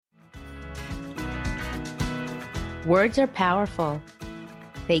Words are powerful.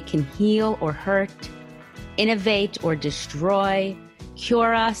 They can heal or hurt, innovate or destroy,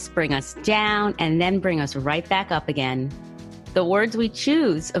 cure us, bring us down, and then bring us right back up again. The words we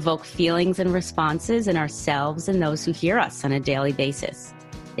choose evoke feelings and responses in ourselves and those who hear us on a daily basis.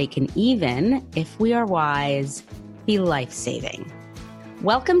 They can even, if we are wise, be life-saving.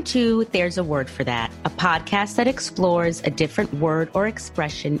 Welcome to There's a Word for That, a podcast that explores a different word or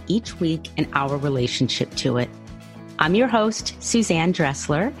expression each week and our relationship to it. I'm your host, Suzanne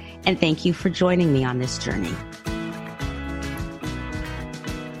Dressler, and thank you for joining me on this journey.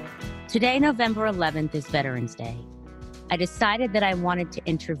 Today, November 11th, is Veterans Day. I decided that I wanted to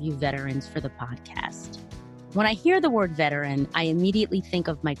interview veterans for the podcast. When I hear the word veteran, I immediately think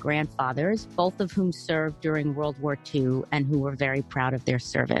of my grandfathers, both of whom served during World War II and who were very proud of their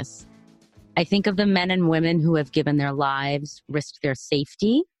service. I think of the men and women who have given their lives, risked their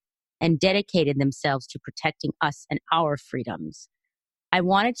safety, and dedicated themselves to protecting us and our freedoms. I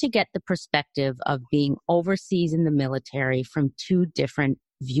wanted to get the perspective of being overseas in the military from two different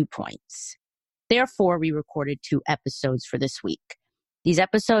viewpoints. Therefore, we recorded 2 episodes for this week. These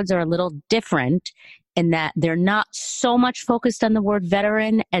episodes are a little different in that they're not so much focused on the word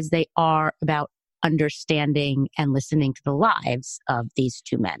veteran as they are about understanding and listening to the lives of these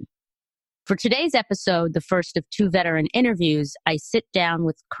 2 men. For today's episode, the first of 2 veteran interviews, I sit down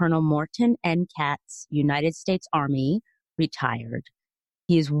with Colonel Morton N. Katz, United States Army, retired.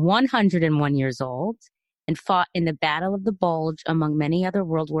 He is 101 years old and fought in the Battle of the Bulge among many other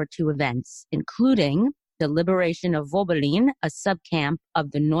World War II events, including the liberation of Vogelin, a subcamp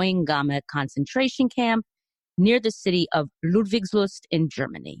of the Neuengamme concentration camp near the city of Ludwigslust in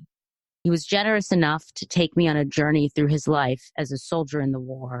Germany. He was generous enough to take me on a journey through his life as a soldier in the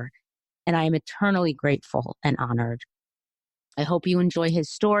war, and I am eternally grateful and honored. I hope you enjoy his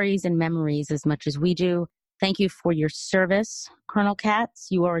stories and memories as much as we do. Thank you for your service, Colonel Katz.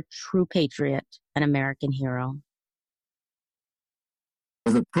 You are a true patriot, an American hero.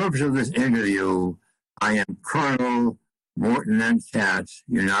 For the purpose of this interview, I am Colonel Morton N. Katz,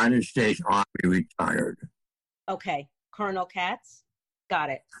 United States Army, retired. Okay, Colonel Katz. Got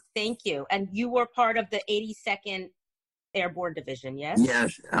it. Thank you. And you were part of the 82nd Airborne Division, yes?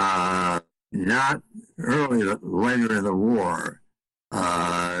 Yes, not early, later in the war.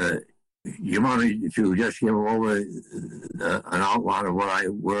 You want me to just give over an outline of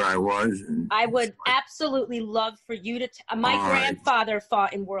where I was? I would absolutely love for you to. My grandfather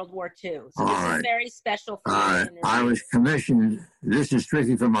fought in World War II, so this is very special for me. I was commissioned. This is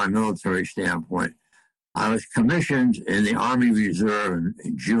strictly from my military standpoint. I was commissioned in the Army Reserve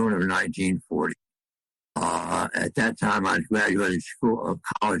in June of 1940. At that time, I graduated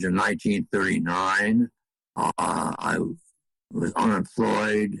college in 1939. I was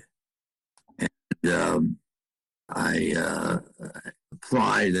unemployed, and I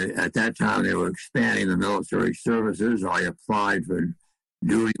applied. At that time, they were expanding the military services. I applied for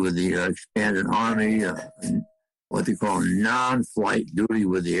duty with the expanded Army, what they call non-flight duty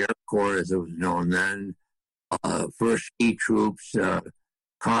with the Air Corps, as it was known then. First ski troops,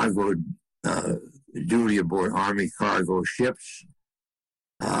 cargo duty aboard Army cargo ships,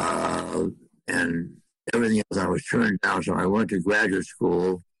 and everything else I was turned down. So I went to graduate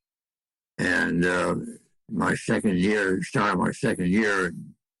school, and my second year,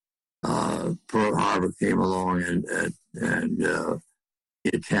 Pearl Harbor came along, and the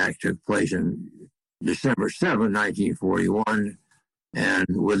attack took place in December 7, 1941. And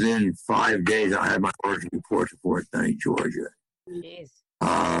within 5 days, I had my orders report to Fort Benning, Georgia. Jeez.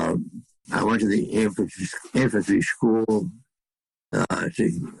 I went to the infantry school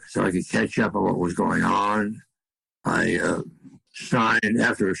so I could catch up on what was going on. I signed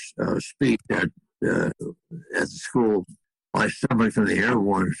after a speech at the school by somebody from the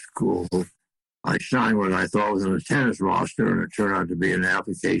Airborne School. I signed what I thought was an attendance roster, and it turned out to be an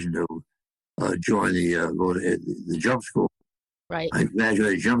application to join go to the jump school. Right. I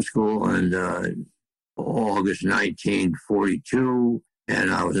graduated jump school in August 1942, and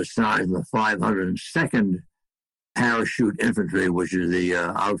I was assigned to the 502nd Parachute Infantry, which is the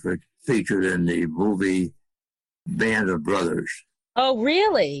outfit featured in the movie Band of Brothers. Oh,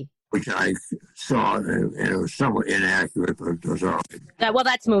 really? Which I saw, and it was somewhat inaccurate, but it was all right. Well,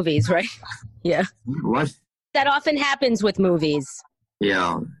 that's movies, right? Yeah. What? That often happens with movies.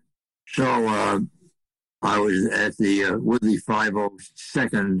 Yeah. So I was at with the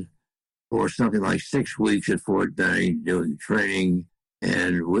 502nd for something like 6 weeks at Fort Benning doing training,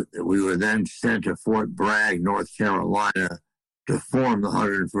 and we were then sent to Fort Bragg, North Carolina, to form the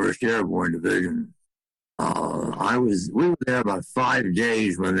 101st Airborne Division. We were there about 5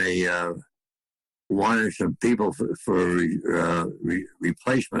 days when they wanted some people for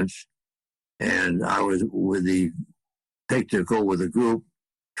replacements, and I was picked to go with a group,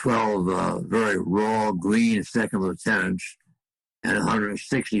 12 very raw green second lieutenants and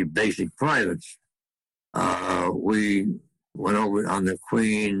 160 basic privates. We went over on the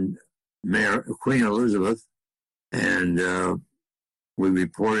Queen Elizabeth, and we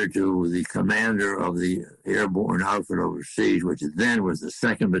reported to the commander of the airborne outfit overseas, which then was the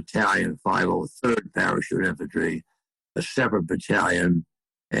 2nd Battalion, 503rd Parachute Infantry, a separate battalion.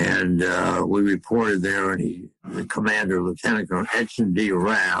 And we reported there, and the commander, Lieutenant Colonel Edson D.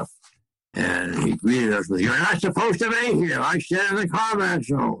 Raff, and he greeted us with, "You're not supposed to be here. I said in the combat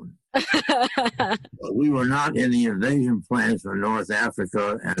zone." We were not in the invasion plans for North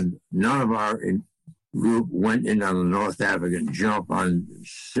Africa, and none of our group went in on the North African jump on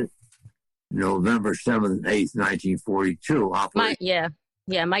November 7th and 8th, 1942.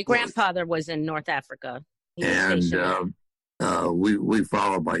 My grandfather was in North Africa. And we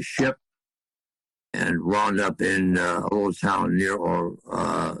followed by ship and wound up in a little town near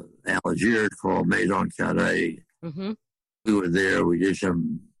Algiers called Maison Carré. Mm-hmm. We were there. We did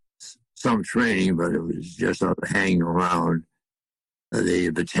some training, but it was just sort of hanging around. The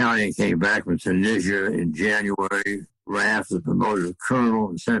battalion came back from Tunisia in January. Raff was promoted to colonel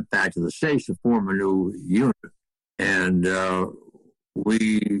and sent back to the States to form a new unit. And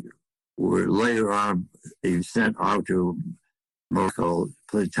we were later on sent out to Morocco,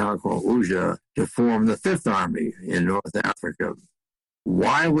 a town called Oujda, to form the 5th Army in North Africa.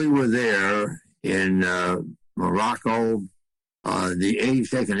 While we were there in Morocco, the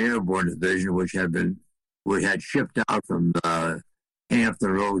 82nd Airborne Division, which had shipped out from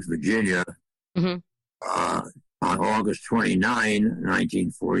Hampton Roads, Virginia, mm-hmm. On August 29,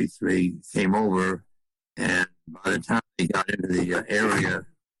 1943, came over, and by the time they got into the area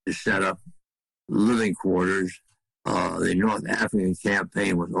to set up living quarters, the North African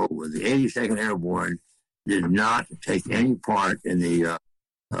campaign was over. The 82nd Airborne did not take any part in the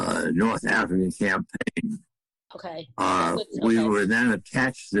North African campaign. Okay. We were then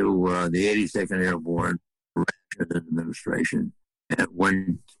attached to the 82nd Airborne administration and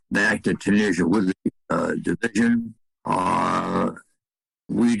went back to Tunisia with the division.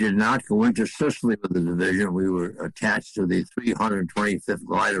 We did not go into Sicily with the division. We were attached to the 325th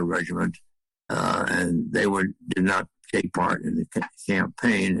Glider Regiment, and they did not take part in the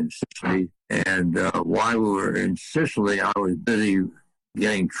campaign in Sicily. And while we were in Sicily, I was busy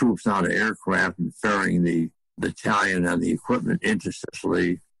getting troops out of aircraft and ferrying the battalion and the equipment into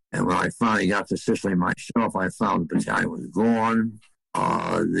Sicily. And when I finally got to Sicily myself, I found the battalion was gone.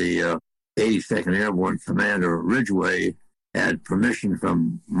 The 82nd Airborne commander, Ridgway, had permission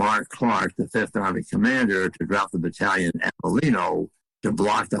from Mark Clark, the 5th Army commander, to drop the battalion at Avellino to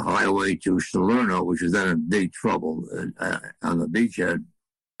block the highway to Salerno, which was then in big trouble on the beachhead.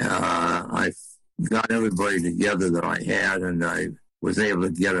 I got everybody together that I had, and I was able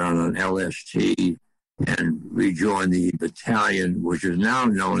to get on an LST and rejoin the battalion, which is now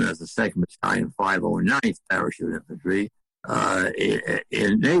known as the 2nd Battalion, 509th Parachute Infantry,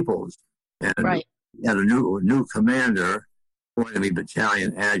 in Naples. And right. We had a new commander, going to be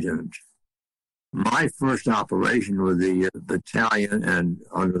battalion adjutant. My first operation with the battalion and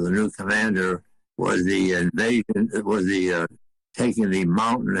under the new commander was the invasion. It was the taking the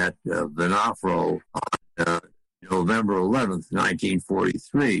mountain at Venafro on November 11th,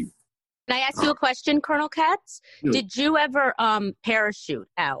 1943. Can I ask you a question, Colonel Katz? Did you ever parachute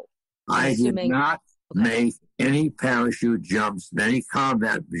out? I did not make any parachute jumps, any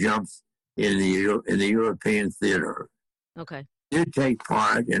combat jumps in the European theater. Okay. Did take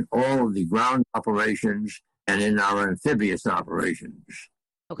part in all of the ground operations and in our amphibious operations.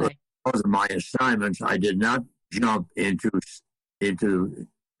 Okay. Because of my assignments, I did not jump into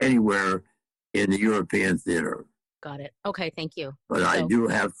anywhere in the European theater. Got it. Okay, thank you. But I do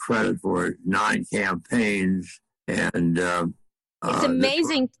have credit for 9 campaigns, and it's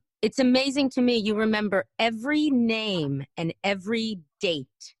amazing. It's amazing to me. You remember every name and every date.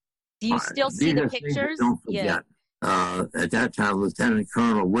 Do you still see the pictures? Don't forget. Yeah. At that time, Lieutenant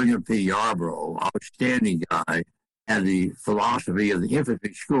Colonel William P. Yarborough, outstanding guy, had the philosophy of the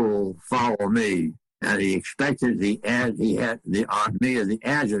infantry school, follow me, and he expected me as the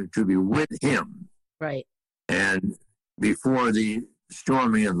adjutant to be with him. Right. And before the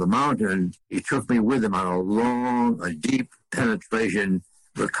storming of the mountain, he took me with him on a deep penetration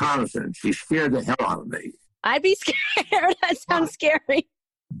reconnaissance. He scared the hell out of me. I'd be scared. That sounds scary.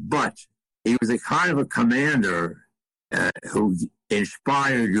 But he was the kind of a commander who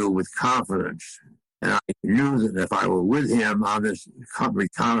inspired you with confidence. And I knew that if I were with him on this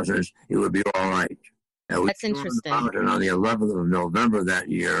reconnaissance, it would be all right. And That's interesting. On the 11th of November that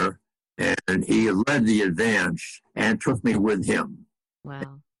year, and he led the advance and took me with him.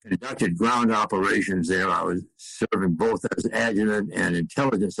 Wow. Conducted ground operations there. I was serving both as adjutant and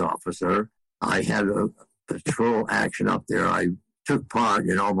intelligence officer. I had a patrol action up there. I took part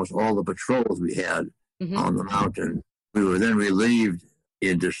in almost all the patrols we had on the mountain. We were then relieved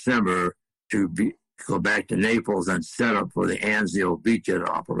in December to go back to Naples and set up for the Anzio beachhead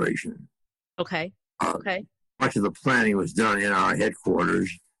operation. Okay. Much of the planning was done in our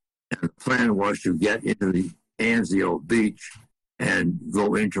headquarters, and the plan was to get into the Anzio beach and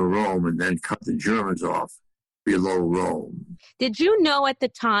go into Rome and then cut the Germans off below Rome. Did you know at the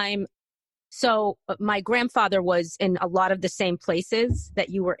time, so my grandfather was in a lot of the same places that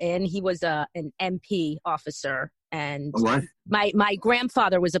you were in. He was an MP officer. And what? My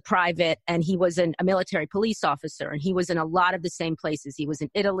grandfather was a private, and he was a military police officer, and he was in a lot of the same places. He was in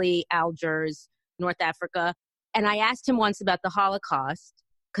Italy, Algiers, North Africa. And I asked him once about the Holocaust,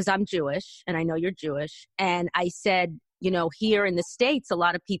 because I'm Jewish, and I know you're Jewish. And I said, here in the States, a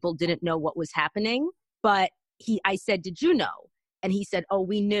lot of people didn't know what was happening. But I said, did you know? And he said, oh,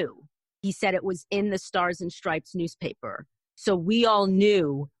 we knew. He said it was in the Stars and Stripes newspaper. So we all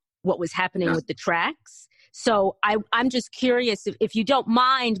knew what was happening with the tracks. So I'm just curious if you don't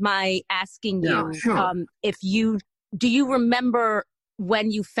mind my asking you, sure. Do you remember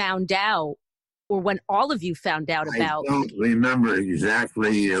when you found out, or when all of you found out about? I don't remember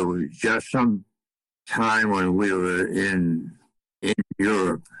exactly. It was just some time when we were in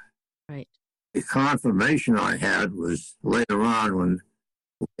Europe. Right. The confirmation I had was later on when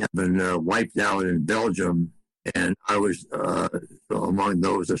we had been wiped out in Belgium, and I was among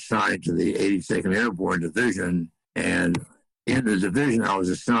those assigned to the 82nd Airborne Division. And in the division, I was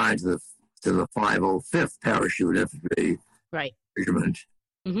assigned to the 505th Parachute Infantry Regiment,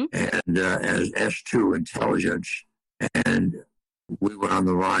 and as S2 intelligence. And we were on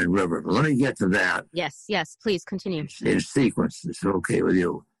the Rhine River. But let me get to that. Yes, please continue. In sequence, is it okay with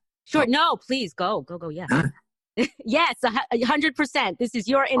you? Sure. No, please go. Yeah. Huh? Yes, 100%. This is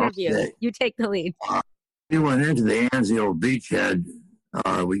your interview. Okay. You take the lead. We went into the Anzio beachhead.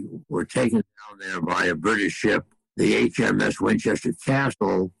 We were taken down there by a British ship, the HMS Winchester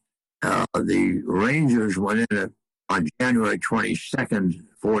Castle. The Rangers went in on January 22nd,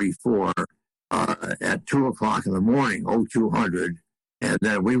 44, at 2 o'clock in the morning, 0200, and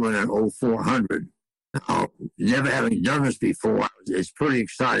then we went at 0400. Now, never having done this before, it's pretty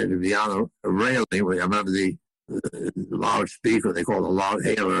exciting to be on the railing. I remember the loudspeaker, they call it the loud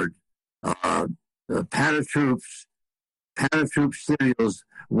hailer. The paratroops serials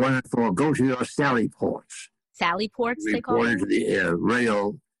wanted for go to your sally ports. Sally ports, they call it? To the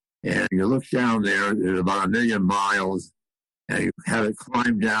rail, and you look down there, there's about 1 million miles, and you have to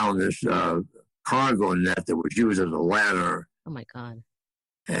climb down this cargo net that was used as a ladder. Oh, my God.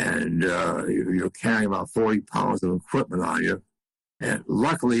 And you're carrying about 40 pounds of equipment on you. And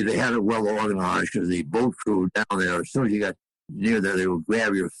luckily, they had it well organized because the boat crew down there, as soon as you got near there, they would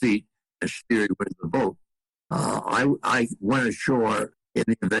grab your feet and steer you into the boat. I went ashore in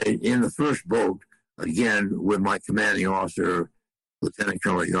the first boat, again, with my commanding officer, Lieutenant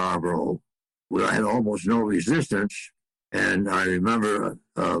Colonel Yarborough, where I had almost no resistance. And I remember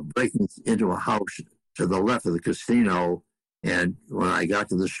breaking into a house to the left of the casino. And when I got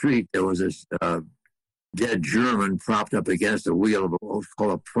to the street, there was this dead German propped up against the wheel of what's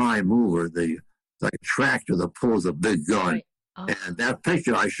called a prime mover, like a tractor that pulls a big gun. Right. Oh. And that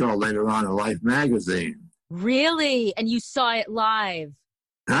picture I saw later on in Life magazine. Really? And you saw it live?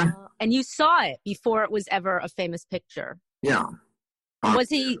 Huh? And you saw it before it was ever a famous picture? Yeah. Was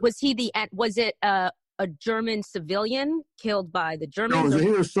it a German civilian killed by the Germans? No, he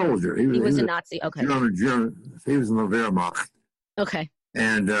was a soldier. He was a Nazi. Okay. German. He was in the Wehrmacht. Okay.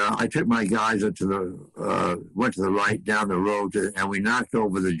 And I took my guys went to the right down the road, and we knocked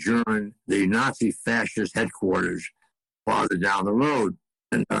over the Nazi fascist headquarters farther down the road.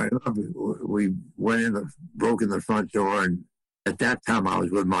 And I remember we broke in the front door, and at that time I was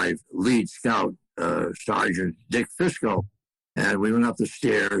with my lead scout, Sergeant Dick Fisco. And we went up the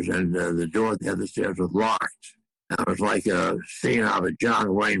stairs, and the door at the head of the stairs was locked. And it was like a scene out of a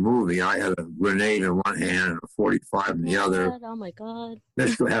John Wayne movie. I had a grenade in one hand and a 45 in the other. Oh, my God.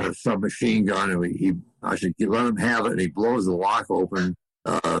 Fisco had a submachine gun, and I said, let him have it. And he blows the lock open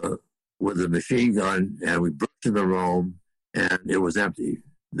with the machine gun, and we burst in the room, and it was empty.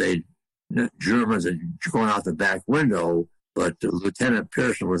 Germans had gone out the back window, but Lieutenant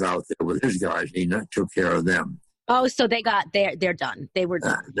Pearson was out there with his guys, and he took care of them. Oh, so they're done. They were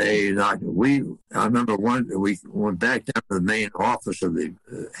done. I remember we went back down to the main office of the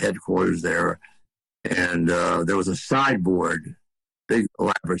headquarters there, and there was a sideboard, big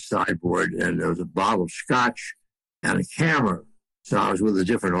elaborate sideboard, and there was a bottle of scotch and a camera. So I was with a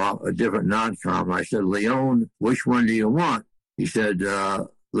different non-com. I said, "Leon, which one do you want?" He said,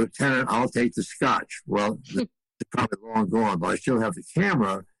 "Lieutenant, I'll take the scotch." Well, it's probably long gone, but I still have the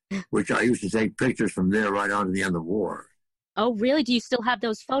camera, which I used to take pictures from there right on to the end of the war. Oh, really? Do you still have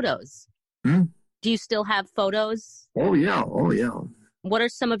those photos? Do you still have photos? Oh, yeah. What are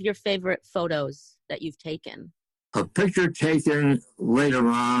some of your favorite photos that you've taken? A picture taken later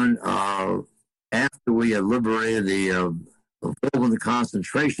on after we had liberated the Volgin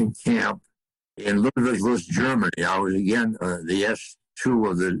concentration camp in Ludwigslust, Germany. I was, again, the S2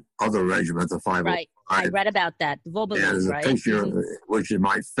 of the other regiment, the 505. Right. I read about that. There's a picture, which is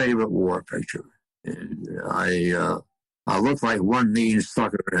my favorite war picture. And I looked like one mean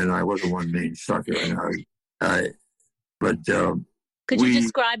sucker, and I wasn't one mean sucker. Could you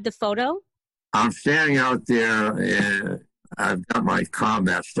describe the photo? I'm standing out there, and I've got my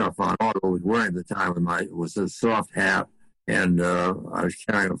combat stuff on. All I was wearing at the time was a soft hat, and I was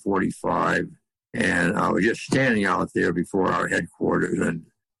carrying a 45, and I was just standing out there before our headquarters, and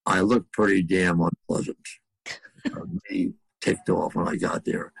I looked pretty damn unpleasant. Me ticked off when I got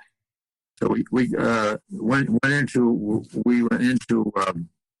there. So we went into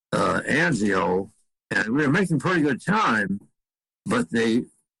Anzio, and we were making pretty good time, but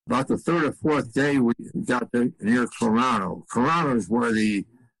about the third or fourth day, we got near Carano. Carano is where the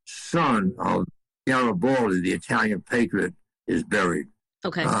son of Garibaldi, the Italian patriot, is buried.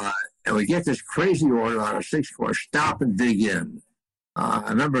 Okay. And we get this crazy order on our 6th Corps, stop and dig in. I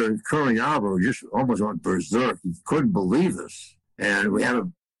remember Colonel Yarborough just almost went berserk. He couldn't believe this. And we had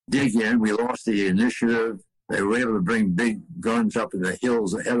to dig in. We lost the initiative. They were able to bring big guns up in the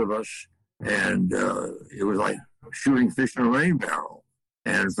hills ahead of us. And it was like shooting fish in a rain barrel.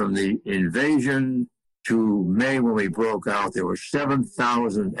 And from the invasion to May, when we broke out, there were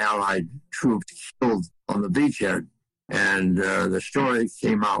 7,000 Allied troops killed on the beachhead. And the story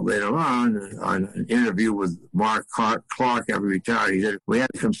came out later on an interview with Mark Clark after he retired. He said, we had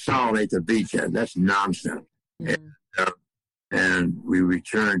to consolidate the beachhead. That's nonsense. Mm-hmm. And we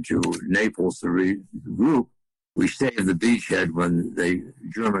returned to Naples to regroup. We saved the beachhead when the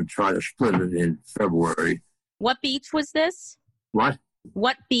Germans tried to split it in February. What beach was this? What?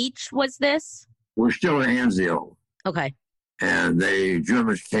 What beach was this? We're still in Anzio. Okay. And the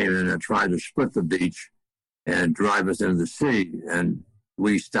Germans came in and tried to split the beach and drive us into the sea. And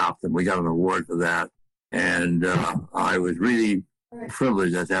we stopped them. We got an award for that. And I was really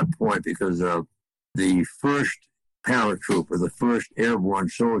privileged at that point because the first paratrooper, the first airborne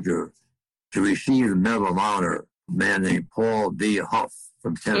soldier to receive the Medal of Honor, a man named Paul B. Huff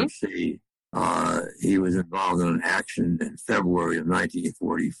from Tennessee. He was involved in an action in February of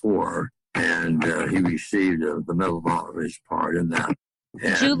 1944, and he received the Medal of Honor for his part in that.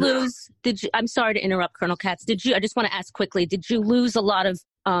 Did you lose? I'm sorry to interrupt, Colonel Katz. I just want to ask quickly, did you lose a lot of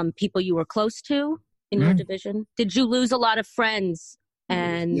people you were close to in your division? Did you lose a lot of friends?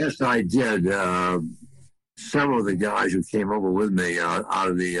 And yes, I did. Several of the guys who came over with me out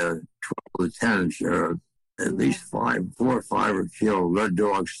of the 12 lieutenants, at least 4 or 5 were killed. Red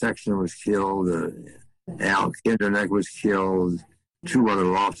Dog Sexton was killed. Al Kinderneck was killed. 2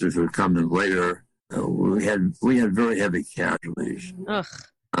 other officers who had come in later. We had very heavy casualties. Ugh,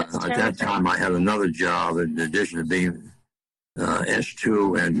 at that time, I had another job in addition to being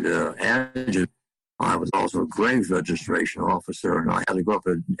S2 and adjutant. I was also a graves registration officer, and I had to go up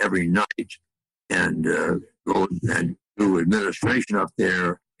every night and go and do administration up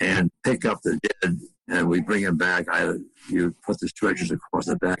there and pick up the dead, and we bring them back. You put the stretchers across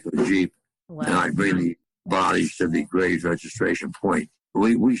the back of the Jeep, and I bring the bodies to the graves registration point.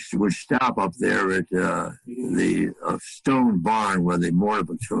 We would stop up there at the stone barn where the mortar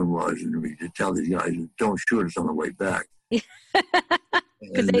platoon was, and we'd tell these guys, don't shoot us on the way back.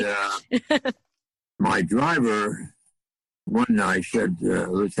 And my driver one night said,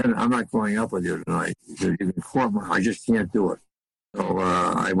 Lieutenant, I'm not going up with you tonight. He said, you can court me. I just can't do it. So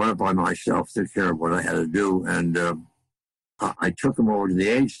I went up by myself, took care of what I had to do, and I took him over to the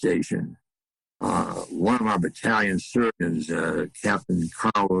aid station. One of our battalion surgeons, Captain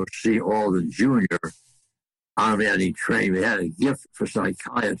Carlos C. Alden Jr., I don't know if he had any training, he had a gift for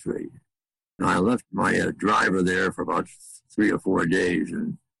psychiatry. And I left my driver there for about 3 or 4 days,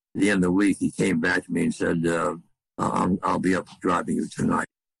 and at the end of the week, he came back to me and said, I'll be up driving you tonight.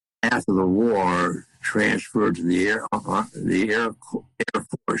 After the war, transferred to the Air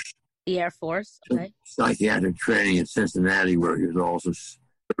Force. The Air Force. Okay. psychiatric training in Cincinnati, where he was also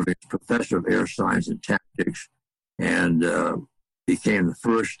serving as professor of air science and tactics, and became the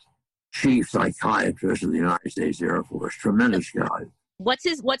first chief psychiatrist of the United States Air Force. Tremendous guy. What's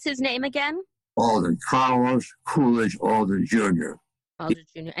his name again? Alden, Carlos Coolidge Alden Jr. Alden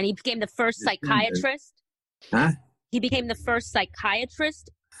Jr. And he became the first psychiatrist? Huh? He became the first psychiatrist?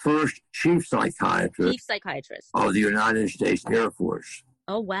 First chief psychiatrist. Chief psychiatrist. Of the United States Air Force.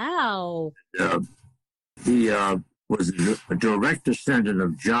 Oh, wow. He was a direct descendant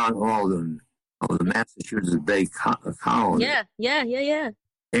of John Alden of the Massachusetts Bay Colony. Yeah.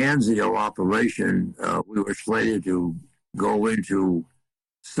 Anzio operation, we were slated to go into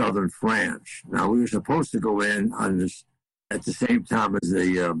southern France. Now, we were supposed to go in on this at the same time as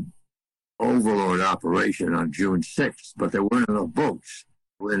the Overlord operation on June 6th, but there weren't enough boats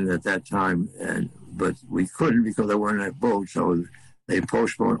in at that time, but we couldn't because there weren't enough boats, so they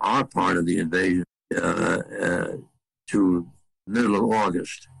postponed our part of the invasion to middle of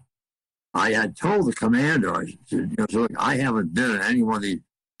August. I had told the commander, I said, look, I haven't been in any one of these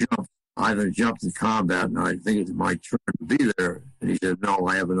jumps. I haven't jumped in combat, and I think it's my turn to be there. And he said, no,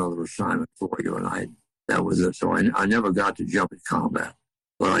 I have another assignment for you. And that was it. So I never got to jump in combat.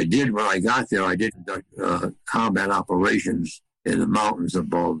 But I did, when I got there, I did conduct combat operations in the mountains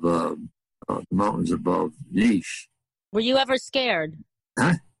above Nice. Were you ever scared?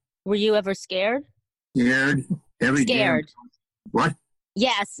 Huh? Were you ever scared? Scared? Scared. What?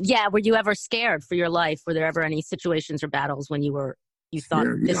 Yes. Yeah. Were you ever scared for your life? Were there ever any situations or battles when you thought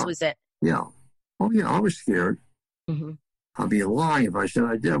this was it? Yeah. Oh, yeah. I was scared. Mm-hmm. I'd be lying if I said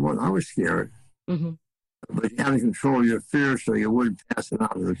I did. Well, I was scared. Mm-hmm. But you had to control your fear so you wouldn't pass it on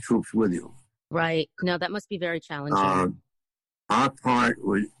to the troops with you. Right. No, that must be very challenging. Our part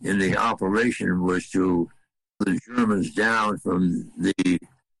in the operation was to put the Germans down from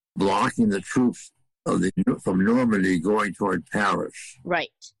blocking the troops from Normandy going toward Paris. Right.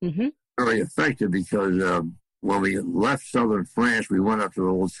 Mm-hmm. Very effective because when we left southern France, we went up to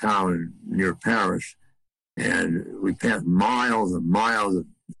a little town near Paris, and we passed miles and miles of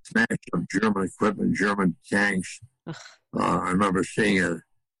smashed up German equipment, German tanks. I remember seeing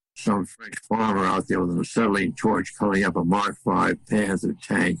some French farmer out there with an acetylene torch cutting up a Mark V Panther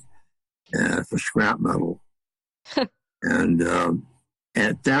tank for scrap metal. And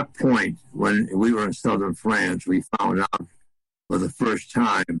at that point, when we were in southern France, we found out for the first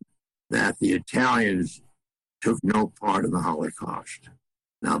time that the Italians took no part in the Holocaust.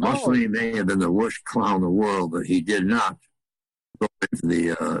 Now, Mussolini may have been the worst clown in the world, but he did not go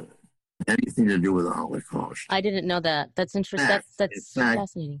into anything to do with the Holocaust. I didn't know that. That's interesting. That's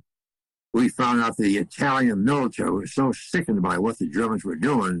fascinating. We found out the Italian military was so sickened by what the Germans were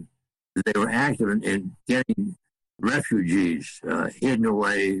doing that they were active in getting refugees hidden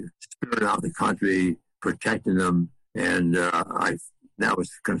away, spirited out of the country, protecting them. And that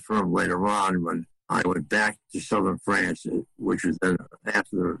was confirmed later on when I went back to southern France, which was then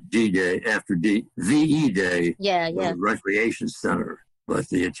after D-Day, after VE Day, the recreation center. But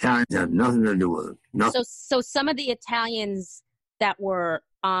the Italians had nothing to do with it. Nothing. So some of the Italians that were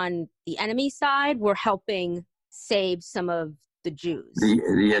on the enemy side were helping save some of the Jews.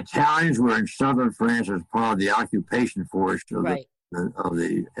 The Italians were in southern France as part of the occupation force of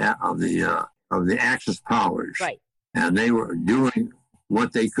the Axis powers, right? And they were doing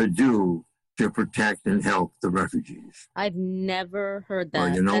what they could do to protect and help the refugees. I've never heard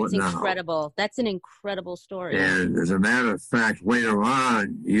that. Well, that's incredible. Now. That's an incredible story. And as a matter of fact, later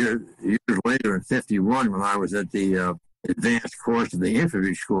on, years later in 1951, when I was at the advanced course of the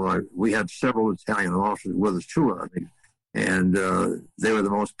infantry school, we had several Italian officers with us too, I think. And they were the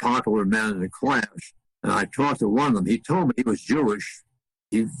most popular men in the class. And I talked to one of them. He told me he was Jewish.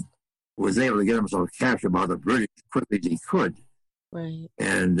 He was able to get himself captured by the British as quickly as he could. Right.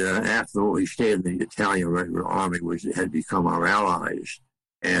 And after all, he stayed in the Italian Regular Army, which had become our allies.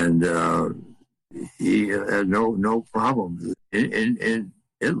 And he had no problems in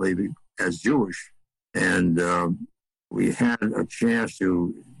Italy as Jewish. And we had a chance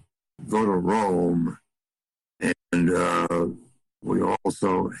to go to Rome. And we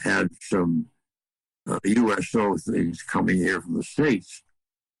also had some USO things coming here from the States.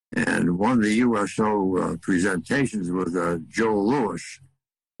 And one of the USO presentations was Joe Louis,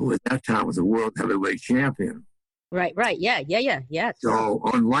 who at that time was a world heavyweight champion. Right. Yeah. So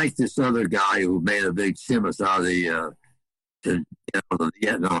unlike this other guy who made a big simus out of the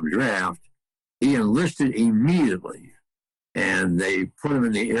Vietnam draft, he enlisted immediately. And they put him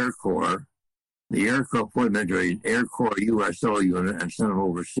in the Air Corps. The Air Corps put him into an Air Corps USO unit and sent him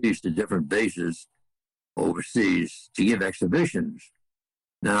overseas to different bases overseas to give exhibitions.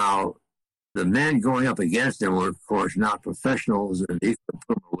 Now, the men going up against him were, of course, not professionals, and he could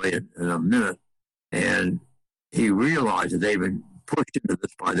put them away in a minute. And he realized that they'd been pushed into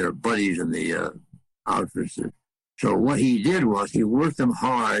this by their buddies in the outfits. So what he did was he worked them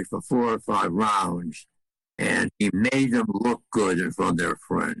hard for 4 or 5 rounds, and he made them look good in front of their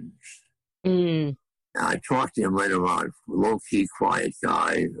friends. Mm. I talked to him later on, low-key, quiet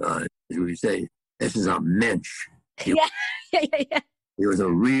guy. As we say, this is a mensch. Yeah. He was a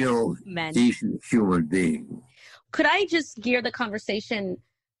real, Men. decent human being. Could I just gear the conversation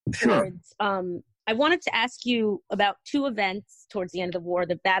Sure. towards, I wanted to ask you about 2 events towards the end of the war,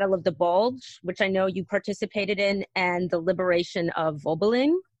 the Battle of the Bulge, which I know you participated in, and the liberation of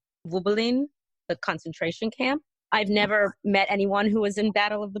Wöbelin, the concentration camp. I've never met anyone who was in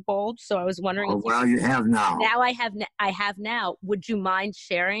Battle of the Bulge, so I was wondering. Oh, well, you have now. Now I have now. Would you mind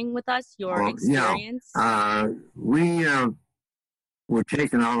sharing with us your experience? Yeah. We were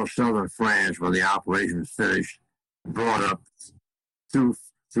taken out of southern France when the operation was finished, brought up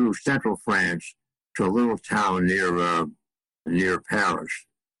through central France to a little town near Paris.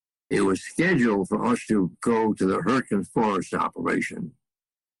 It was scheduled for us to go to the Hürtgen Forest operation,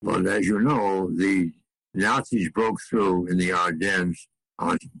 but as you know, the Nazis broke through in the Ardennes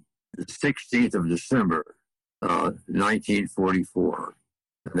on the 16th of December, 1944.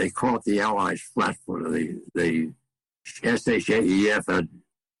 And they caught the Allies flat-footed. The SHAEF had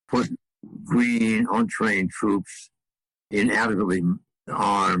put green, untrained troops, inadequately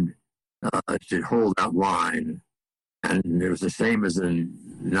armed, to hold that line. And it was the same as in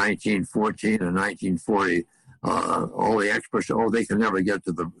 1914 and 1940. All the experts said, they can never get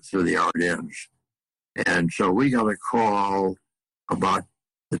through the Ardennes. And so we got a call about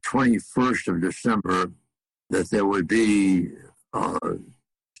the 21st of December that there would be open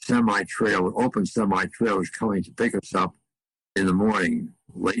semi-trailers coming to pick us up in the morning,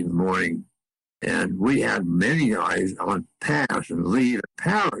 late in the morning. And we had many guys on pass and leave at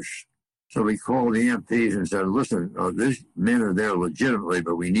Paris. So we called the MPs and said, listen, these men are there legitimately,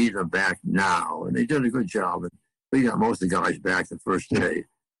 but we need them back now. And they did a good job. And we got most of the guys back the first day.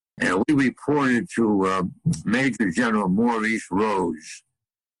 And we reported to Major General Maurice Rose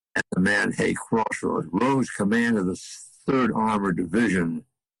at the Manhay Crossroads. Rose commanded the 3rd Armored Division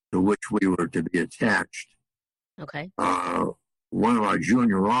to which we were to be attached. Okay. One of our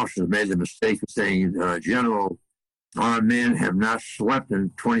junior officers made the mistake of saying, General, our men have not slept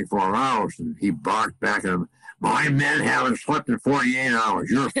in 24 hours. And he barked back at him, my men haven't slept in 48 hours.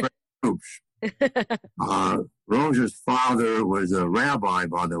 You're afraid of troops. Rose's father was a rabbi,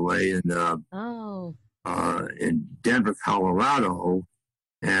 by the way, in Denver, Colorado,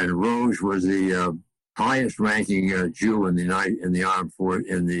 and Rose was the highest-ranking Jew in the armed force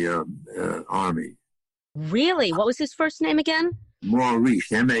in the army. Really? What was his first name again?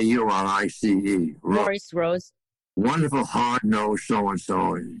 Maurice, Maurice. Maurice Rose. Wonderful, hard-nosed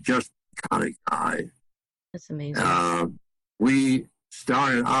so-and-so, just kind of guy. That's amazing. We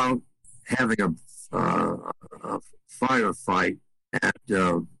started out having a firefight at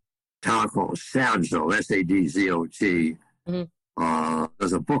a town called Sadzot, S-A-D-Z-O-T. Mm-hmm.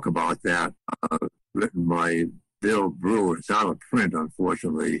 There's a book about that written by Bill Brewer. It's out of print,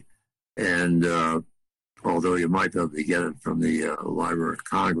 unfortunately, and although you might be able to get it from the Library of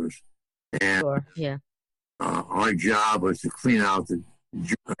Congress. And sure, yeah. Our job was to clean out the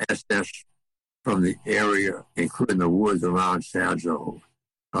SS from the area, including the woods around Sadzot.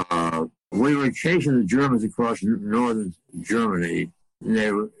 We were chasing the Germans across northern Germany. And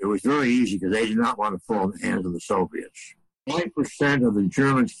it was very easy because they did not want to fall in the hands of the Soviets. 9% of the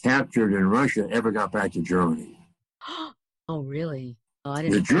Germans captured in Russia ever got back to Germany. Oh, really? Oh, I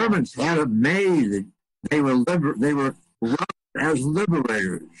didn't. The Germans had it made that they were as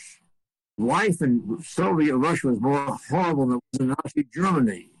liberators. Life in Soviet Russia was more horrible than it was in Nazi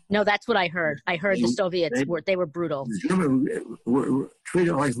Germany. No, that's what I heard. I heard the Soviets were brutal. The Germans were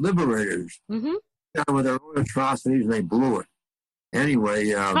treated like liberators. Mm-hmm. With their own atrocities, and they blew it. Anyway.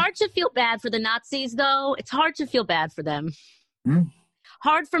 It's hard to feel bad for the Nazis, though. It's hard to feel bad for them.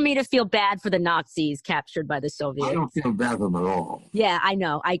 Hard for me to feel bad for the Nazis captured by the Soviets. I don't feel bad for them at all. Yeah, I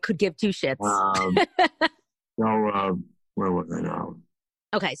know. I could give 2 shits. Where was I now?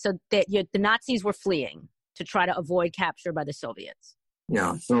 Okay, so the Nazis were fleeing to try to avoid capture by the Soviets.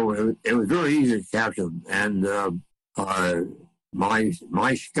 Yeah, so it was very easy to capture them. And my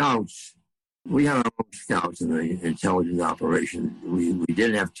scouts, we had our own scouts in the intelligence operation. We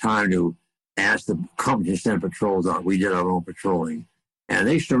didn't have time to ask the company to send patrols out. We did our own patrolling. And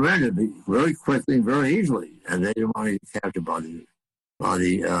they surrendered very quickly and very easily. And they didn't want to get captured by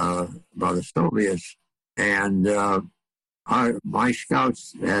the Soviets. And my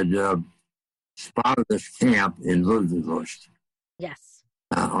scouts had spotted this camp in Ludwigslust. Yes.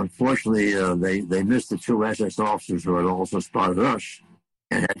 Unfortunately, they missed the two SS officers who had also spotted us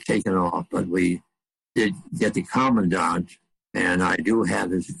and had taken off. But we did get the commandant, and I do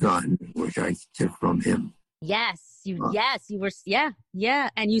have his gun, which I took from him. Yes, you were, yeah.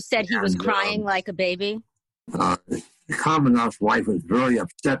 And you said he was crying like a baby. The commandant's wife was very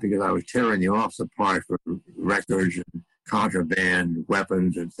upset because I was tearing the office apart for records and contraband,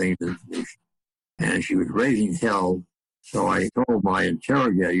 weapons, and things. And she was raising hell. So I told my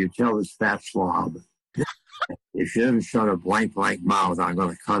interrogator, you tell this fat slob, if she doesn't shut her blank mouth, I'm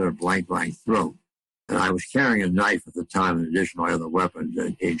going to cut her blank throat. And I was carrying a knife at the time in addition to my other weapons,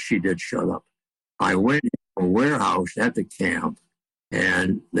 and she did shut up. I went to a warehouse at the camp,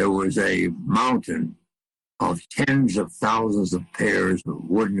 and there was a mountain of tens of thousands of pairs of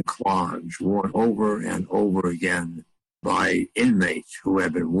wooden clogs worn over and over again by inmates who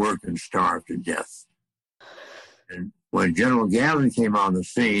had been worked and starved to death. And when General Gavin came on the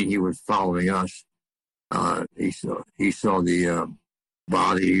scene, he was following us. He saw the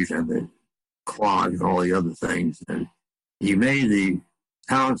bodies and the clogs and all the other things, and he made the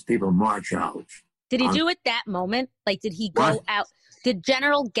townspeople march out. Did he do it that moment? Like, did he go out? Did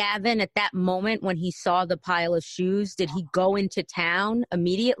General Gavin at that moment, when he saw the pile of shoes, did he go into town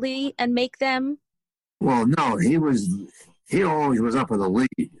immediately and make them? Well, no, he always was up in the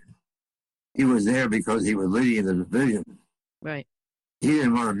lead. He was there because he was leading the division. Right. He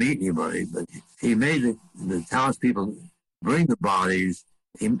didn't want to meet anybody, but he made the townspeople bring the bodies.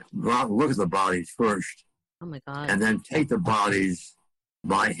 He go out and look at the bodies first. Oh, my God. And then take the bodies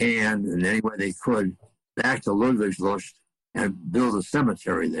by hand and any way they could back to Ludwigslust and build a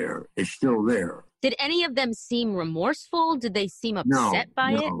cemetery there. It's still there. Did any of them seem remorseful? Did they seem upset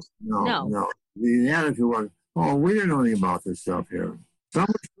by it? No. The attitude was, oh, we didn't know anything about this stuff here. Some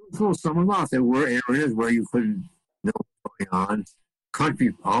were truthful, some were not. There were areas where you couldn't know what's going on.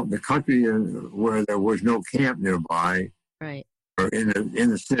 The country where there was no camp nearby, right, or in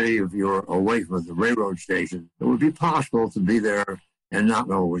the city, if you're away from the railroad station, it would be possible to be there and not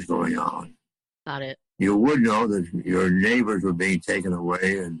know what was going on. Got it. You would know that your neighbors were being taken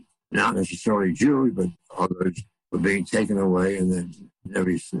away, and not necessarily Jews, but others were being taken away and then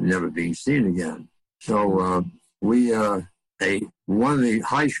never being seen again. So one of the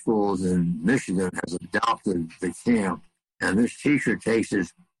high schools in Michigan has adopted the camp, and this teacher takes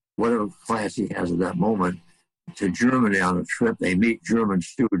his whatever class he has at that moment to Germany on a trip. They meet German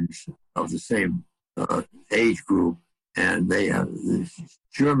students of the same age group, and the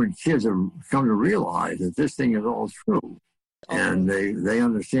German kids have come to realize that this thing is all true, and they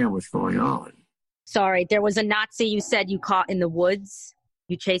understand what's going on. Sorry, there was a Nazi you said you caught in the woods.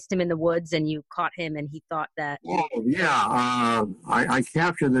 You chased him in the woods and you caught him, and he thought that. Oh yeah, I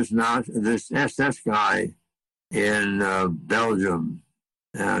captured this SS guy in Belgium,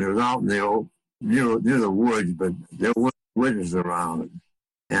 and it was out in the near the woods, but there weren't witnesses around,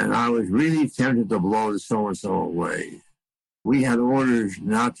 and I was really tempted to blow the so-and-so away. We had orders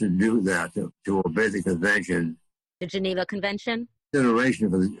not to do that, to obey the convention. The Geneva Convention?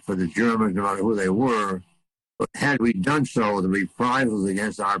 Consideration for the Germans, no matter who they were. But had we done so, the reprisals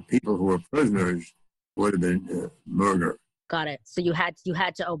against our people who were prisoners would have been murder. Got it. So you had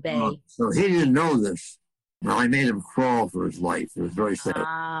to obey. So he didn't know this. Well, I made him crawl for his life. It was very sad.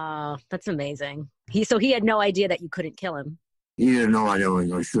 Oh, that's amazing. So he had no idea that you couldn't kill him. He didn't know I was going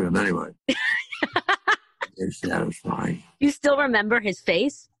to shoot him anyway. It's satisfying. You still remember his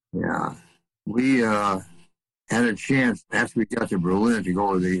face? Yeah. We had a chance after we got to Berlin to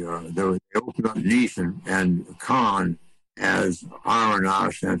go to they opened up Nice and Cannes as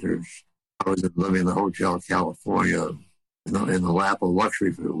R&R centers. I was living in the Hotel California in the lap of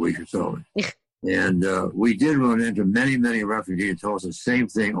luxury for a week or so. And we did run into many, many refugees who told us the same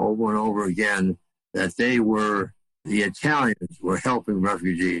thing over and over again, that the Italians were helping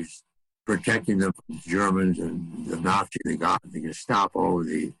refugees, protecting them from the Germans and the Nazis, the Gestapo.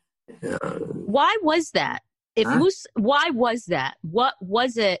 Why was that? Why was that? What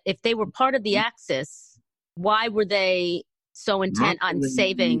was it? If they were part of the Axis, why were they so intent on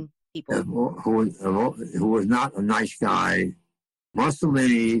saving people? Who was not a nice guy.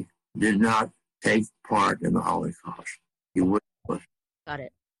 Mussolini did not take part in the Holocaust. He wouldn't do it. Got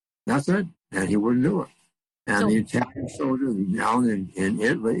it. That's it. And he wouldn't do it. And the Italian soldiers down in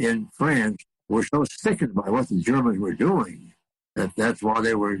Italy, in France, were so sickened by what the Germans were doing that's why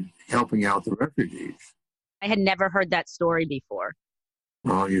they were helping out the refugees. I had never heard that story before.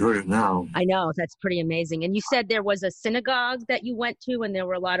 Well, you heard it now. I know. That's pretty amazing. And you said there was a synagogue that you went to and there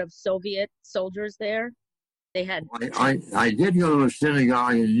were a lot of Soviet soldiers there? They had. I did go to a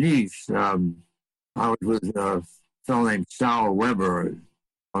synagogue in Nice. I was with a fellow named Sal Weber,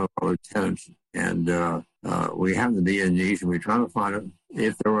 one of our lieutenants, and we happened to be in Nice, and we were trying to find out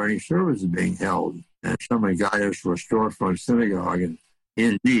if there were any services being held. And somebody guided us to a storefront synagogue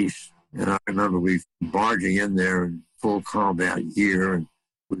in Nice. And I remember we barging in there in full combat gear, and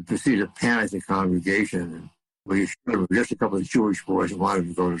we proceeded to panic the congregation. And we were just a couple of Jewish boys who wanted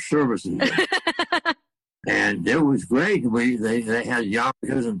to go to services. And it was great. They had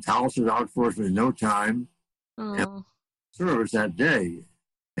yarmulkes and tassels out for us in no time. And service that day.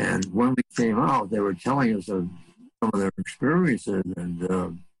 And when we came out, they were telling us of some of their experiences.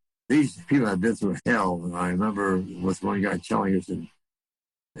 And these people had been through hell. And I remember with one guy telling us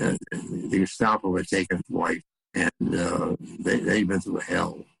that the Gestapo had taken his wife, and they'd been through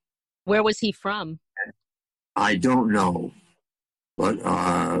hell. Where was he from? I don't know. But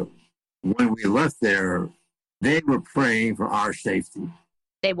when we left there, they were praying for our safety.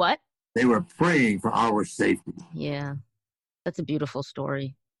 They what? They were praying for our safety. Yeah. That's a beautiful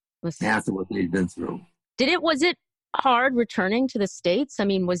story. Listen. After what they'd been through. Was it hard returning to the States? I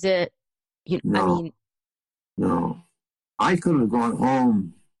mean, was it, No. I could have gone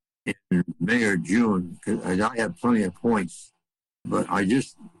home in May or June because I had plenty of points, but I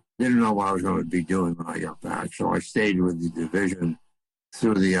just didn't know what I was going to be doing when I got back. So I stayed with the division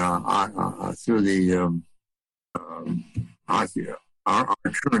through our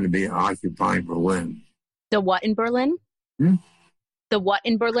turn to be occupying Berlin. The what in Berlin? The what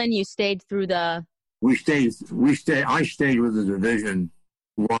in Berlin? You stayed through the... I stayed with the division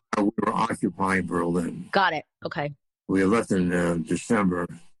while we were occupying Berlin. Got it. Okay. We left in December.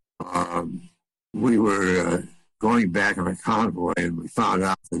 We were going back on a convoy, and we found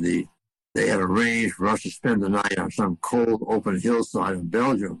out that they had arranged for us to spend the night on some cold, open hillside in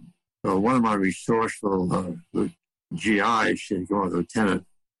Belgium. So one of my resourceful GIs said, "Go on, Lieutenant,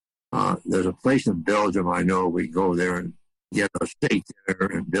 there's a place in Belgium I know we go there and get a steak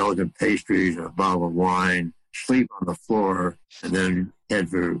dinner and Belgian pastries and a bottle of wine, sleep on the floor, and then head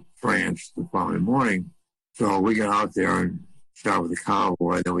for France the following morning." So we got out there and started with the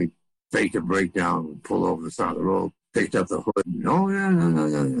convoy. Then we faked a breakdown and pulled over the side of the road, picked up the hood, and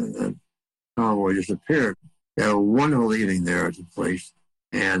the convoy disappeared. We had a wonderful evening there at the place.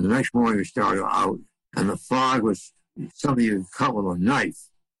 And the next morning we started out, and the fog was something you could cut with a knife.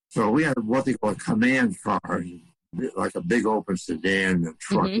 So we had what they call a command car, like a big open sedan, a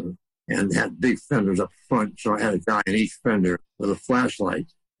truck, and had big fenders up front. So I had a guy in each fender with a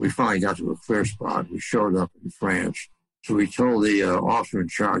flashlight. We finally got to a clear spot. We showed up in France. So we told the officer in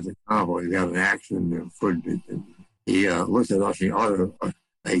charge of the convoy we had an accident. And he looked at us and he uttered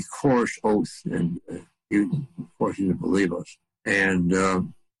a coarse oath. And of course, he didn't believe us. And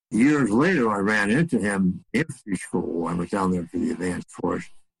years later, I ran into him in infantry school. I went down there for the advanced course.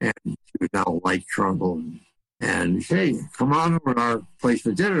 And he was now a light trundle. And he said, "Hey, come on over to our place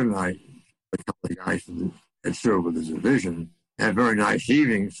for dinner tonight." A couple of guys had served with the division. Had a very nice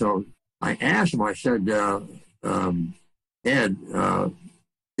evening. So I asked him, I said, "Ed,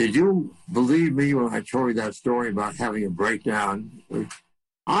 did you believe me when I told you that story about having a breakdown?"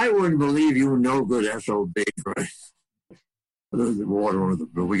 "I wouldn't believe you, no good SOB." Right? The water,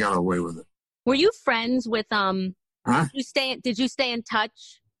 but we got away with it. Were you friends with Huh? Did you stay in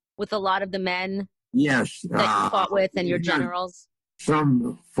touch with a lot of the men? Yes. That you fought with and your generals?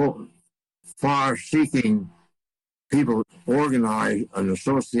 Some far-seeking people organized an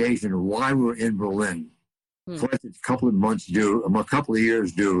association while we were in Berlin. Collected a couple of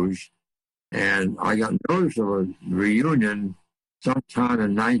years' dues, and I got notice of a reunion sometime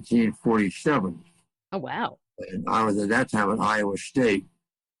in 1947. Oh, wow. And I was at that time at Iowa State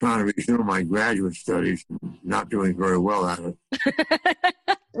trying to resume my graduate studies, not doing very well at it.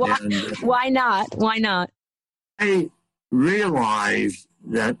 Why not? Why not? I realized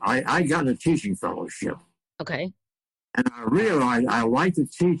that I got a teaching fellowship. Okay. And I realized I liked the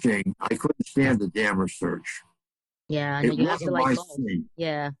teaching. I couldn't stand the damn research. Yeah, it wasn't my thing.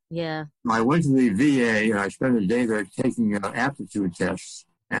 Yeah. I went to the VA and I spent a day there taking aptitude tests.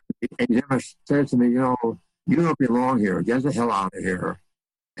 And the examiner said to me, "You don't belong here. Get the hell out of here.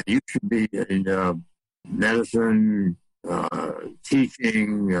 And you should be in medicine,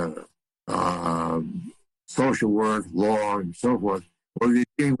 teaching, social work, law, and so forth. Or you're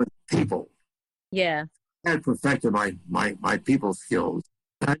dealing with people." Yeah. I had perfected my people skills.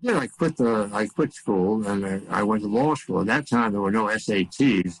 And I did. I quit school and I went to law school. At that time, there were no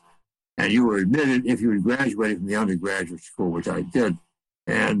SATs, and you were admitted if you had graduated from the undergraduate school, which I did.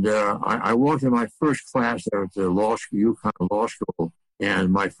 And I walked in my first class there at the law school, UConn Law School,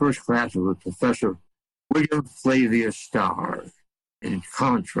 and my first class was with Professor William Flavius Starr in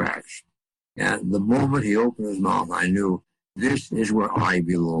contrast. And the moment he opened his mouth, I knew this is where I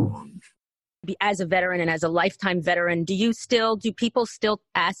belonged. As a veteran and as a lifetime veteran, do people still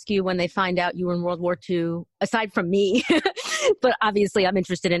ask you when they find out you were in World War II, aside from me, but obviously I'm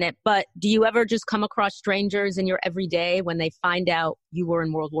interested in it, but do you ever just come across strangers in your everyday when they find out you were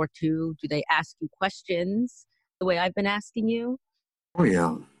in World War II? Do they ask you questions the way I've been asking you? Oh,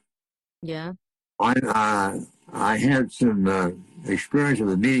 yeah. Yeah. I had some experience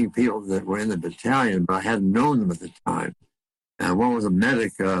with meeting people that were in the battalion, but I hadn't known them at the time. And one was a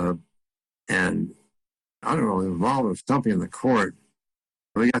medic, and I don't know, involved with something in the court.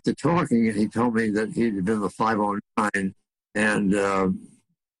 We got to talking, and he told me that he had been in the 509, and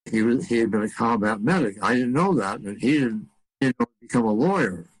he had been a combat medic. I didn't know that, and he didn't become a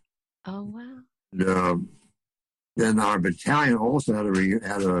lawyer. Oh wow! And, then our battalion also had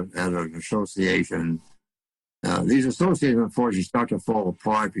an association. These associations, unfortunately, start to fall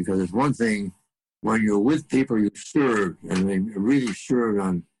apart because it's one thing when you're with people you served, and they really served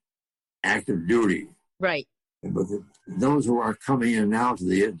on active duty. Right. But those who are coming in now to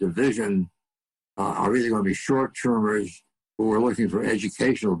the division are either going to be short-termers who are looking for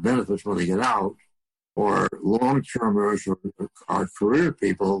educational benefits when they get out, or long-termers who are career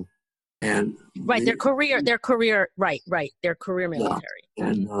people. And right, their career, right, their career military. Yeah.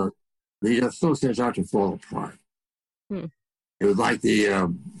 And the associations start to fall apart. It was like the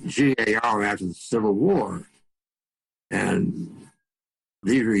GAR after the Civil War. And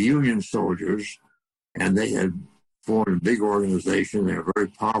these were Union soldiers, and they had formed a big organization. They were very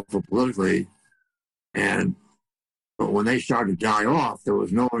powerful politically. But when they started to die off, there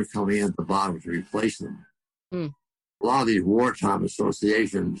was no one coming in at the bottom to replace them. A lot of these wartime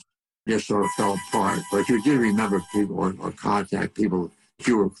associations just sort of fell apart. But you did remember people or contact people that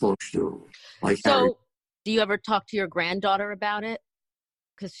you were close to. Do you ever talk to your granddaughter about it?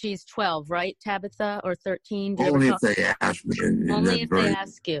 Because she's 12, right, Tabitha, or 13? Only if they ask me. Only if they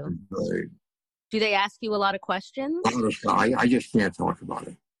ask you. Do they ask you a lot of questions? I just can't talk about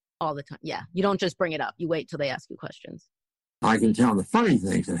it. All the time, yeah. You don't just bring it up. You wait till they ask you questions. I can tell the funny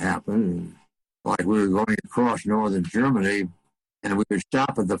things that happened. Like we were going across northern Germany, and we would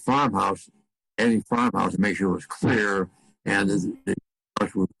stop at the farmhouse, any farmhouse, to make sure it was clear, and the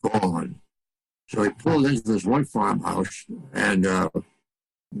trucks were gone. So we pulled into this one farmhouse, and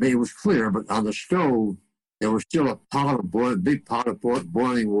it was clear, but on the stove, there was still a big pot of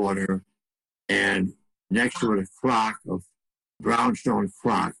boiling water, and next to it a crock of brownstone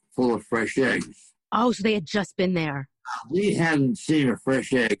crock full of fresh eggs. Oh, so they had just been there. We hadn't seen a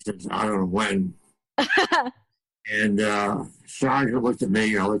fresh egg since I don't know when. And Sergeant looked at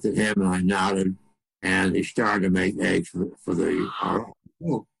me, I looked at him, and I nodded, and he started to make eggs for the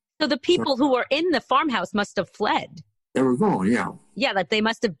So the people who were in the farmhouse must have fled. They were gone, yeah. Yeah, like they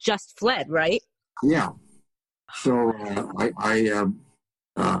must have just fled, right? Yeah. So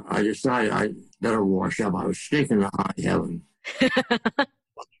I decided I better wash up. I was stinking to high heaven.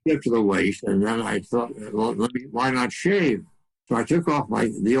 Get to the waist, and then I thought, well, why not shave? So I took off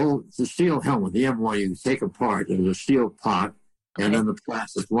the steel helmet, the M1 you take apart. There was a steel pot, and then the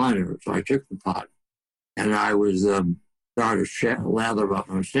plastic liner. So I took the pot, and I was started to lather up.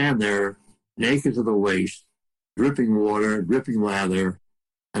 I'm standing there, naked to the waist, dripping water, dripping lather,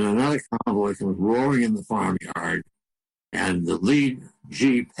 and another convoy was roaring in the farmyard, and the lead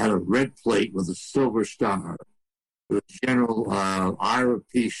Jeep had a red plate with a silver star. It was General Ira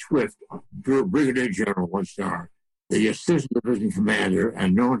P. Swift, Brigadier General, 1 star, the Assistant Division Commander,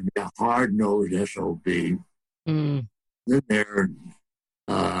 and known to be a hard-nosed SOB. Then there,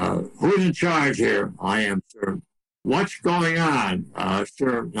 who's in charge here? I am, sir. What's going on,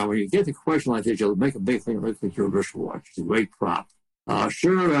 sir? Now, when you get the question like this, you'll make a big thing look like your wristwatch. It's a great prop.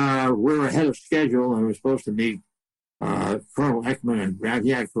 Sir, we're ahead of schedule, and we're supposed to meet Colonel Ekman and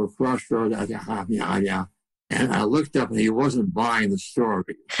Raviak for a crossroad. And I looked up, and he wasn't buying the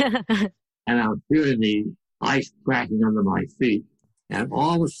story. And I was feeling the ice cracking under my feet. And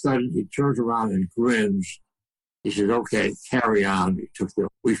all of a sudden, he turns around and grins. He said, "Okay, carry on."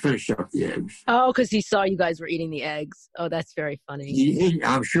 We finished up the eggs. Oh, because he saw you guys were eating the eggs. Oh, that's very funny.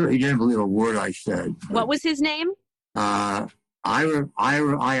 I'm sure he didn't believe a word I said. What was his name? Ira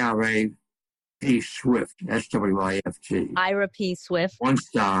P. Swift, SWIFT. Ira P. Swift. 1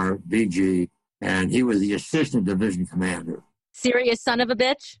 star, BG. And he was the Assistant Division Commander. Serious son of a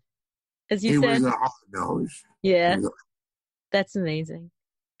bitch, as you said? He was a hard nose. Yeah. That's amazing.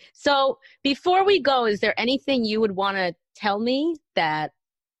 So before we go, is there anything you would want to tell me that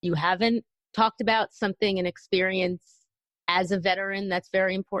you haven't talked about, an experience as a veteran that's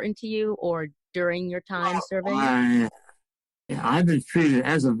very important to you? Or during your time serving? I've been treated,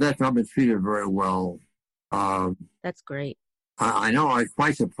 as a veteran, I've been treated very well. That's great. I know I was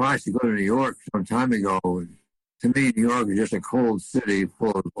quite surprised to go to New York some time ago. To me, New York is just a cold city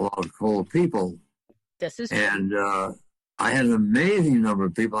full of a lot of cold people. This is true. And I had an amazing number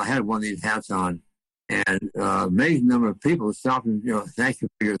of people. I had one of these hats on, and amazing number of people stopped and, thank you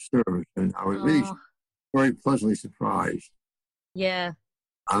for your service. And I was really very pleasantly surprised. Yeah.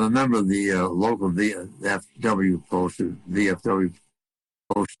 I'm a member of the local VFW post, VFW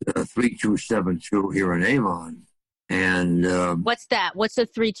post 3272 here in Avon. And what's that? What's a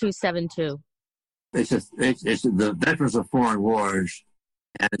 3272? It's the Veterans of Foreign Wars,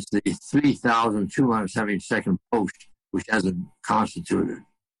 and it's the 3,272nd post, which hasn't constituted.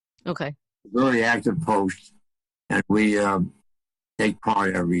 Okay. Very active post, and we take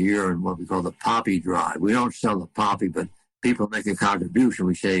part every year in what we call the Poppy Drive. We don't sell the poppy, but people make a contribution.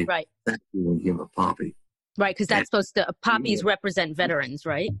 We say, right, thank you, and give a poppy. Right, because that's supposed to, poppies represent veterans,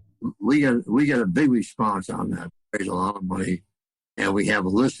 right? We get a big response on that. Raise a lot of money, and we have a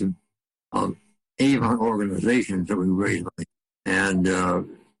list of Avon organizations that we raise money. And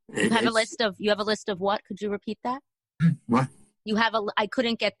you have a list of what? Could you repeat that? What? I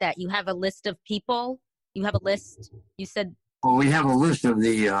couldn't get that. You have a list of people? You have a list? You said. Well, we have a list of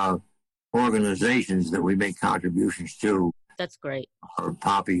the organizations that we make contributions to. That's great. Our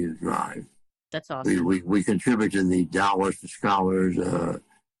Poppy Drive. That's awesome. We contribute to the Dollars for Scholars,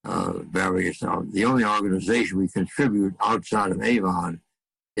 various. The only organization we contribute outside of Avon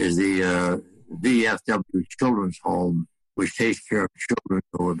is the VFW Children's Home, which takes care of children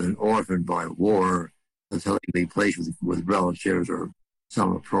who have been orphaned by war until they can be placed with relatives or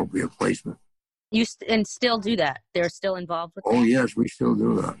some appropriate placement. You and still do that? They're still involved with that? Oh, yes, we still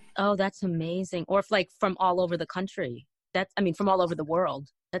do that. Oh, that's amazing. Or from all over the country. From all over the world.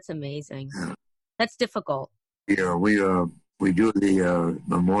 That's amazing. Yeah. That's difficult. Yeah, we do the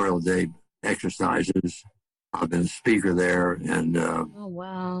Memorial Day exercises. I've been a speaker there, and oh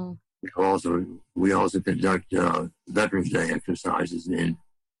wow. We also conduct Veterans Day exercises in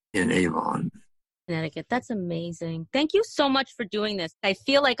Avon, Connecticut. That's amazing. Thank you so much for doing this. I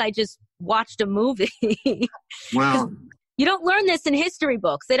feel like I just watched a movie. Well, you don't learn this in history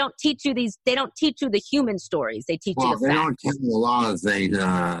books. They don't teach you They don't teach you the human stories. They teach you the facts. They don't tell you a lot of things.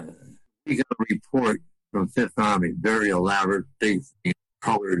 We got a report from Fifth Army, very elaborate, big,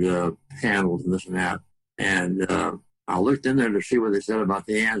 colored panels and this and that. And I looked in there to see what they said about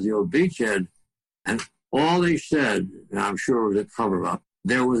the Anzio beachhead, and all they said, and I'm sure it was a cover-up,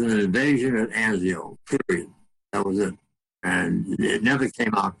 there was an invasion at Anzio, period. That was it. And it never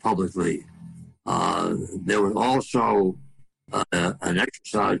came out publicly. There was also an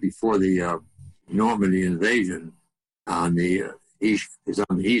exercise before the Normandy invasion on the east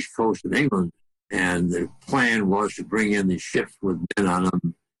coast of England, and the plan was to bring in these ships with men on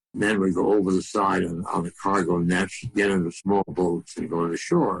them. Men would go over the side on the cargo nets, get into small boats, and go to the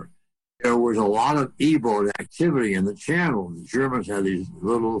shore. There was a lot of E-boat activity in the channel. The Germans had these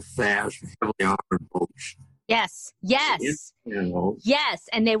little, fast, heavily armored boats. Yes. Yes.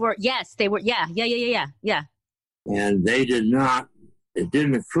 And they were, yeah. And it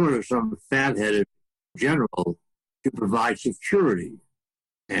didn't occur to some fat-headed general to provide security.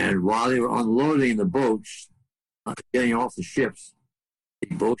 And while they were unloading the boats, getting off the ships, the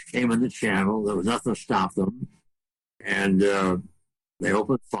boats came in the channel. There was nothing to stop them. And they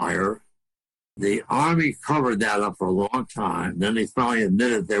opened fire. The Army covered that up for a long time. Then they finally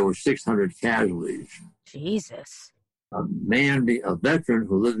admitted there were 600 casualties. Jesus. A veteran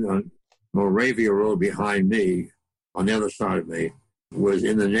who lived on Moravia Road behind me, on the other side of me, was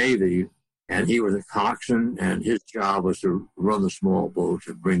in the Navy, and he was a coxswain, and his job was to run the small boats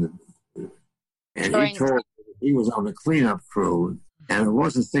and bring them. And he told me he was on the cleanup crew, and it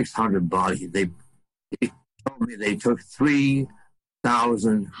wasn't 600 bodies. He told me they took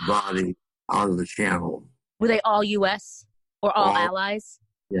 3,000 bodies out of the channel. Were they all U.S. or all allies?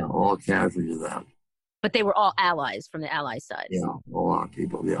 Yeah, all casualties of that. But they were all allies from the Allied side. Yeah, a lot of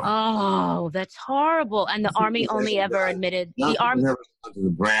people, yeah. Oh, that's horrible. And the Army only ever admitted... The Army never got to the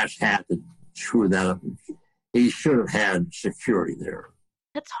brass hat to screw that up. He should have had security there.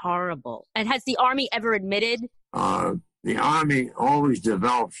 That's horrible. And has the Army ever admitted? The Army always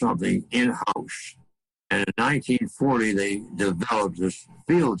developed something in-house. And in 1940, they developed this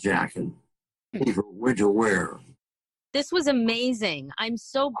field jacket for winter wear. This was amazing. I'm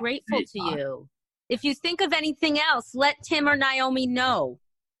so grateful to you. If you think of anything else, let Tim or Naomi know.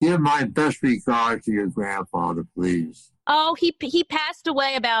 Give my best regards to your grandfather, please. Oh, he passed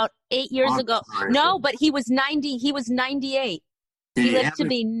away about 8 years ago. Sorry. No, but he was 90. He was 98. He lived to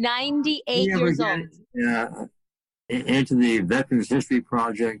be 98 years old. Into the Veterans History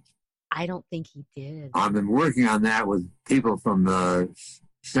Project? I don't think he did. I've been working on that with people from the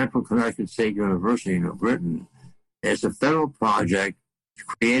Central Connecticut State University in Britain. It's a federal project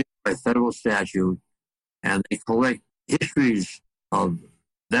created by federal statute, and they collect histories of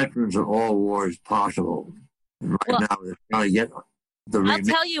veterans of all wars possible. And now they're trying to get I'll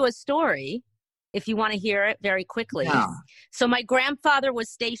tell you a story if you want to hear it very quickly. Yeah. So my grandfather was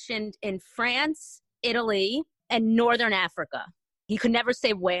stationed in France, Italy, and Northern Africa. He could never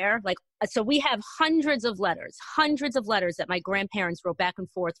say where. So we have hundreds of letters that my grandparents wrote back and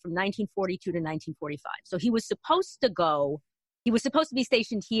forth from 1942 to 1945. So he was supposed to be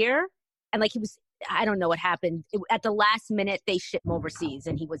stationed here. And I don't know what happened. At the last minute, they shipped him overseas,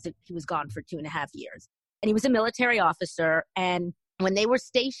 and he was gone for 2.5 years. And he was a military officer. And when they were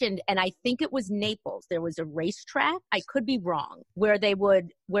stationed, and I think it was Naples, there was a racetrack, I could be wrong, where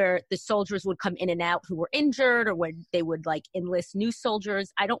the soldiers would come in and out who were injured, or when they would enlist new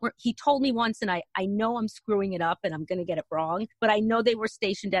soldiers. He told me once, and I know I'm screwing it up and I'm going to get it wrong, but I know they were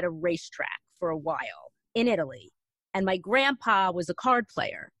stationed at a racetrack for a while in Italy. And my grandpa was a card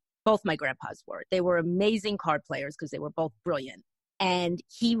player. Both my grandpas were. They were amazing card players because they were both brilliant. And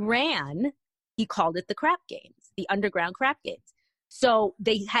he called it the crap games, the underground crap games. So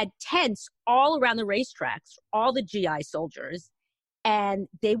they had tents all around the racetracks, all the GI soldiers, and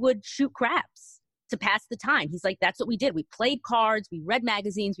they would shoot craps to pass the time. He's like, that's what we did. We played cards, we read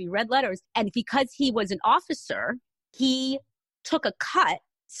magazines, we read letters. And because he was an officer, he took a cut.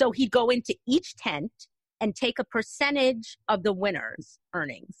 So he'd go into each tent and take a percentage of the winner's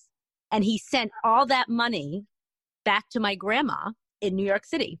earnings. And he sent all that money back to my grandma in New York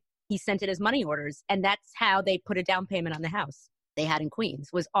City. He sent it as money orders. And that's how they put a down payment on the house they had in Queens,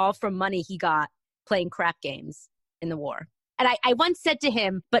 was all from money he got playing crap games in the war. And I once said to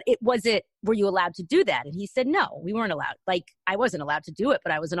him, but were you allowed to do that? And he said, no, we weren't allowed. I wasn't allowed to do it,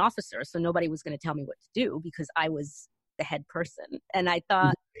 but I was an officer, so nobody was going to tell me what to do because I was the head person. And I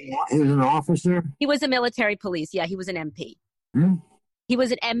thought... He was an officer? He was a military police. Yeah, he was an MP. He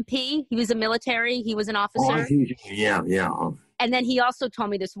was an MP. He was a military. He was an officer. Yeah. And then he also told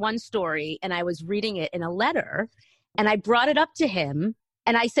me this one story, and I was reading it in a letter, and I brought it up to him,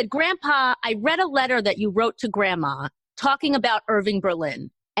 and I said, Grandpa, I read a letter that you wrote to Grandma talking about Irving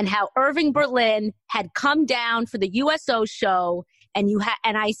Berlin and how Irving Berlin had come down for the USO show, and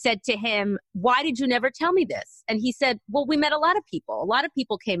I said to him, why did you never tell me this? And he said, well, we met a lot of people. A lot of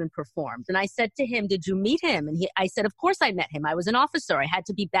people came and performed. And I said to him, did you meet him? And I said, of course I met him. I was an officer. I had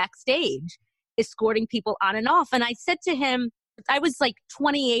to be backstage escorting people on and off. And I said to him, I was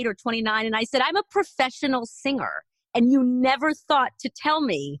 28 or 29, and I said, I'm a professional singer. And you never thought to tell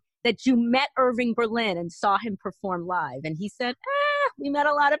me that you met Irving Berlin and saw him perform live. And he said, we met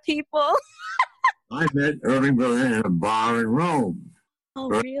a lot of people. I met Irving Berlin in a bar in Rome. Oh,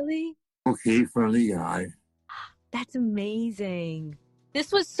 really? Okay, from the guy. That's amazing.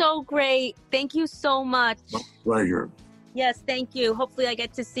 This was so great. Thank you so much. My pleasure. Yes, thank you. Hopefully I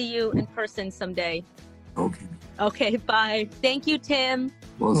get to see you in person someday. Okay, bye. Thank you, Tim.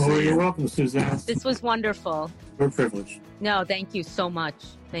 You're welcome, Suzanne. This was wonderful. We're privileged. No, thank you so much.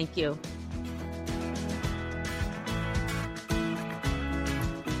 Thank you.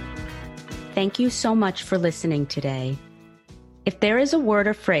 Thank you so much for listening today. If there is a word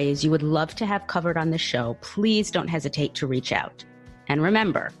or phrase you would love to have covered on the show, please don't hesitate to reach out. And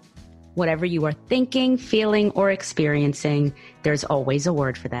remember, whatever you are thinking, feeling, or experiencing, there's always a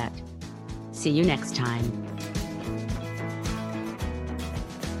word for that. See you next time.